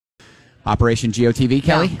Operation GOTV,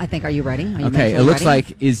 Kelly? Yeah, I think. Are you ready? Are you Okay, it looks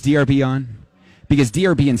like, is DRB on? Because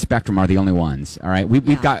DRB and Spectrum are the only ones, all right?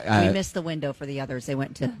 We've got... we missed the window for the others. They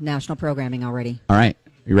went to national programming already. All right,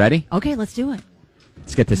 you ready? Okay, let's do it.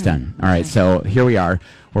 Let's get this done. All right, so here we are.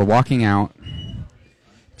 We're walking out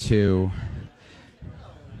to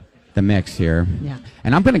the mix here. Yeah.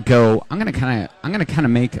 And I'm going to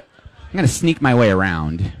sneak my way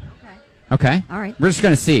around. Okay. All right. We're just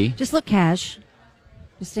going to see. Just look cash.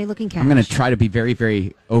 Just stay looking cash. I'm going to try to be very,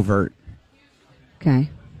 very overt. Okay.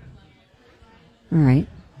 All right.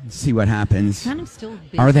 Let's see what happens. Kind of still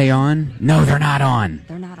busy. Are they on? No, they're not on.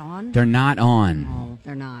 They're not on? They're not on. Oh,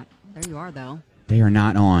 they're not. There you are, though. They are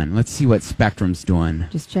not on. Let's see what Spectrum's doing.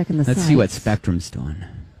 Just checking the Let's sites. see what Spectrum's doing.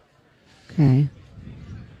 Okay.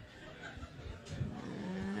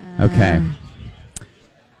 Okay.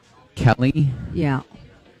 Kelly? Yeah.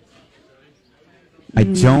 I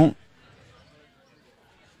don't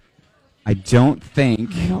think...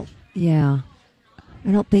 I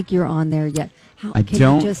don't think you're on there yet. I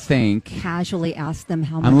don't think... Casually ask them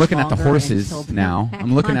how much I'm looking at the longer horses until now. they're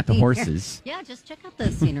I'm looking back at the on horses. here. Yeah, just check out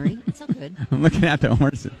the scenery. It's all good. I'm looking at the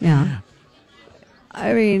horses. Yeah.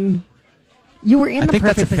 I mean, you were in the think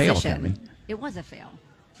that's perfect a fail, position. Kelly. It was a fail.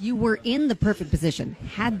 You were in the perfect position.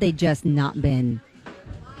 Had they just not been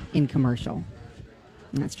in commercial.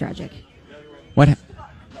 That's tragic.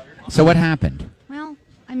 So what happened? Well,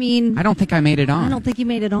 I mean... I don't think I made it on. I don't think you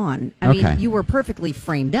made it on. I Okay. mean, you were perfectly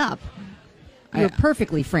framed up. You were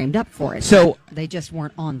perfectly framed up for it. So... They just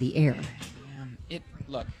weren't on the air.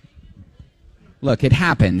 Look, it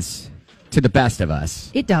happens to the best of us.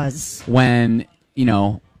 It does. When,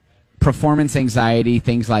 performance anxiety,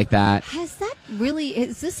 things like that. Has that really...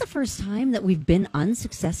 Is this the first time that we've been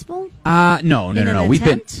unsuccessful? No. In an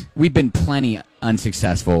attempt? We've been plenty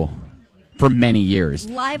unsuccessful for many years.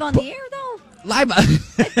 Live on the air, though? Live. I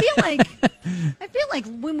feel like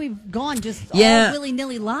when we've gone just all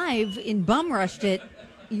willy-nilly live and bum rushed it,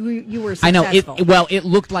 you were successful. I know. It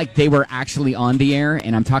looked like they were actually on the air,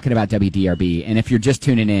 and I'm talking about WDRB. And if you're just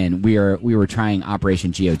tuning in, we were trying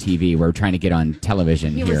Operation GOTV. We're trying to get on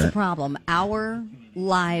television here. Here was the problem. Our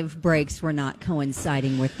live breaks were not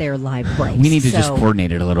coinciding with their live breaks. We need to just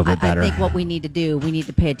coordinate it a little bit better. I think what we need to do, we need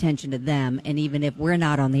to pay attention to them. And even if we're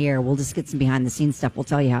not on the air, we'll just get some behind-the-scenes stuff. We'll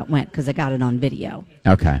tell you how it went because I got it on video.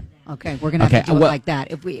 Okay. Okay, we're going to have to do it like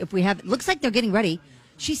that. If we have, it looks like they're getting ready.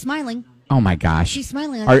 She's smiling. Oh my gosh. She's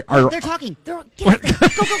smiling. They're talking. Go. Do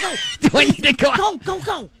I need to go?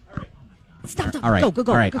 Go. Stop. All right. Go.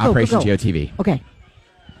 All right. Go, Operation go. GOTV. Okay.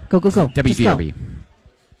 Go. WDRB.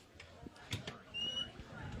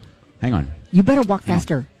 Hang on. You better walk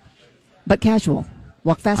faster, but casual.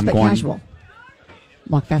 Walk fast, but casual.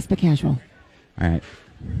 Walk fast, but casual. All right.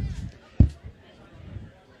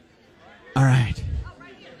 All right.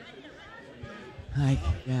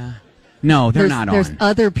 No, they're not on. There's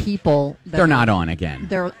other people. They're not on again.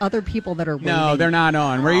 There are other people that are waiting. No, they're not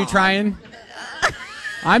on. Were you trying?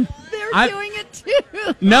 They're doing it too.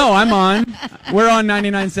 No, I'm on. We're on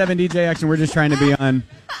 99.7 DJX, and we're just trying to be on.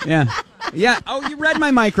 Yeah. Oh, you read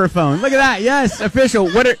my microphone. Look at that. Yes, official.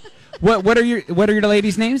 What are your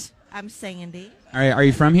ladies' names? I'm Sandy. All right. Are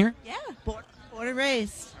you from here? Yeah, born and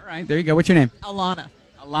raised. All right. There you go. What's your name? Alana.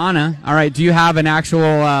 All right. Do you have an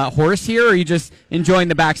actual horse here, or are you just enjoying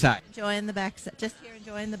the backside? Enjoying the backside. Just here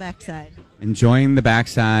enjoying the backside. Enjoying the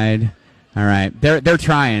backside. All right. They're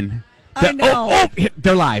trying. I know.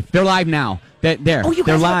 They're live. They're live now. They're you guys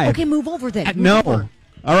they're live. Okay, move over then. No. Over.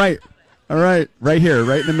 All right. Right here,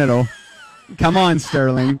 right in the middle. Come on,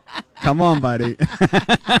 Sterling. Come on, buddy.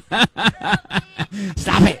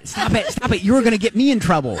 Stop it. You were going to get me in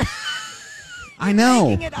trouble. I know.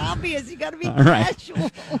 Making it obvious. You got to be casual.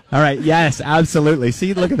 All right. Yes, absolutely.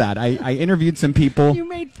 See, look at that. I interviewed some people. You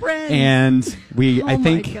made friends. And I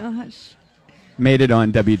think, made it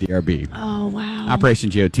on WDRB. Oh, wow. Operation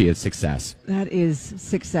GOT is success. That is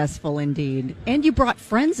successful indeed. And you brought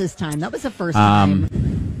friends this time. That was the first time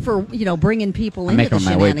for, bringing people into the shenanigans.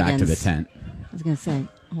 I'm making my way back to the tent. I was going to say,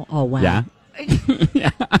 oh, wow. Yeah.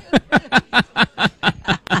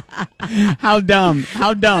 How dumb. So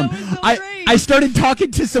I started talking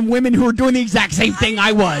to some women who were doing the exact same thing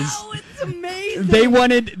I was. Oh, it's amazing.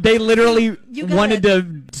 They literally wanted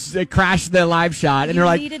to crash the live shot, and they're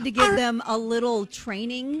like, you needed to give them a little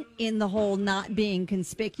training in the whole not being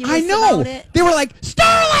conspicuous. I know. About it. They were like,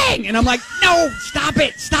 Sterling, and I'm like, no, stop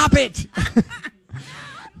it.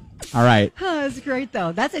 All right. That's great,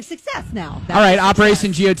 though. That's a success now. All right,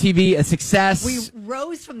 Operation GOTV, a success. We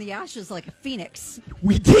rose from the ashes like a phoenix.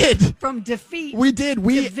 We did. From defeat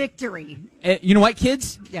to victory. You know what,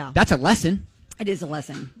 kids? Yeah. That's a lesson. It is a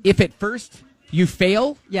lesson. If at first You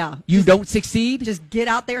fail. Yeah. You don't succeed. Just get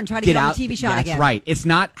out there and try to get on the TV shot That's again. right. It's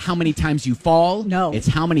not how many times you fall. No. It's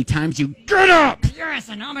how many times you get up. Yes,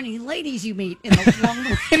 and how many ladies you meet in the long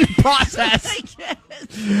in the process.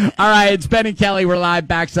 All right, it's Ben and Kelly. We're live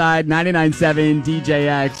backside 99.7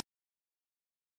 DJX.